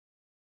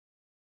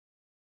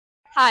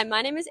Hi,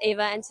 my name is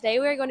Ava, and today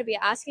we are going to be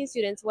asking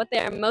students what they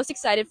are most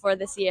excited for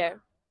this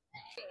year.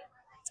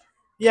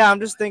 Yeah, I'm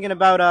just thinking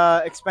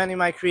about expanding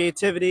my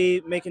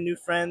creativity, making new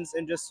friends,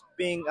 and just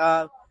being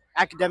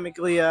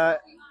academically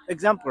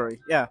exemplary.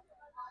 Yeah.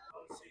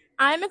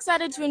 I'm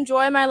excited to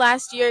enjoy my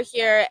last year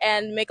here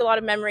and make a lot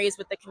of memories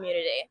with the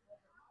community.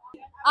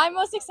 I'm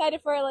most excited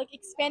for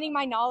expanding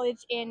my knowledge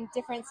in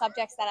different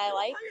subjects that I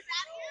like.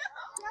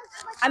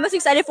 I'm most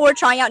excited for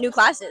trying out new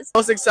classes.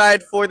 Most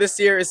excited for this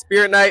year is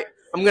Spirit Night.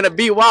 I'm gonna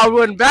beat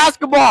Wildwood in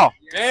basketball.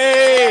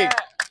 Hey!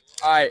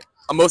 All right,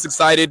 I'm most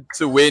excited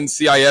to win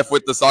CIF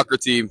with the soccer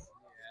team.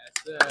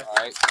 All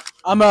right.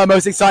 I'm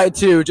most excited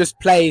to just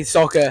play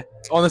soccer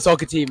on the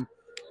soccer team.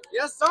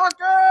 Yes,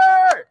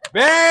 soccer!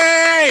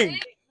 Bang!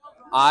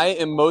 I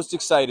am most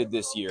excited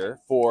this year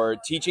for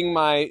teaching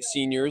my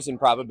seniors in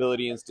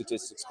probability and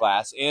statistics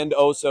class, and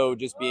also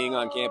just being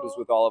on campus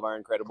with all of our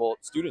incredible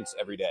students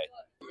every day.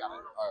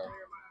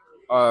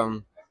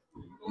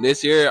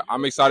 This year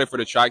I'm excited for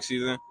the track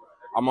season.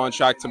 I'm on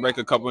track to break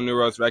a couple of new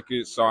roads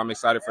records, so I'm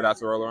excited for that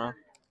to roll around.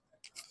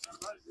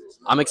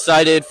 I'm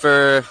excited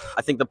for,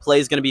 I think the play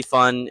is going to be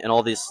fun and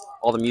all the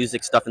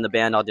music stuff in the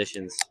band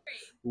auditions.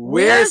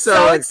 We're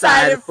so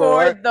excited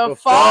for the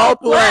fall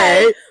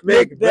play,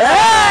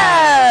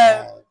 Macbeth!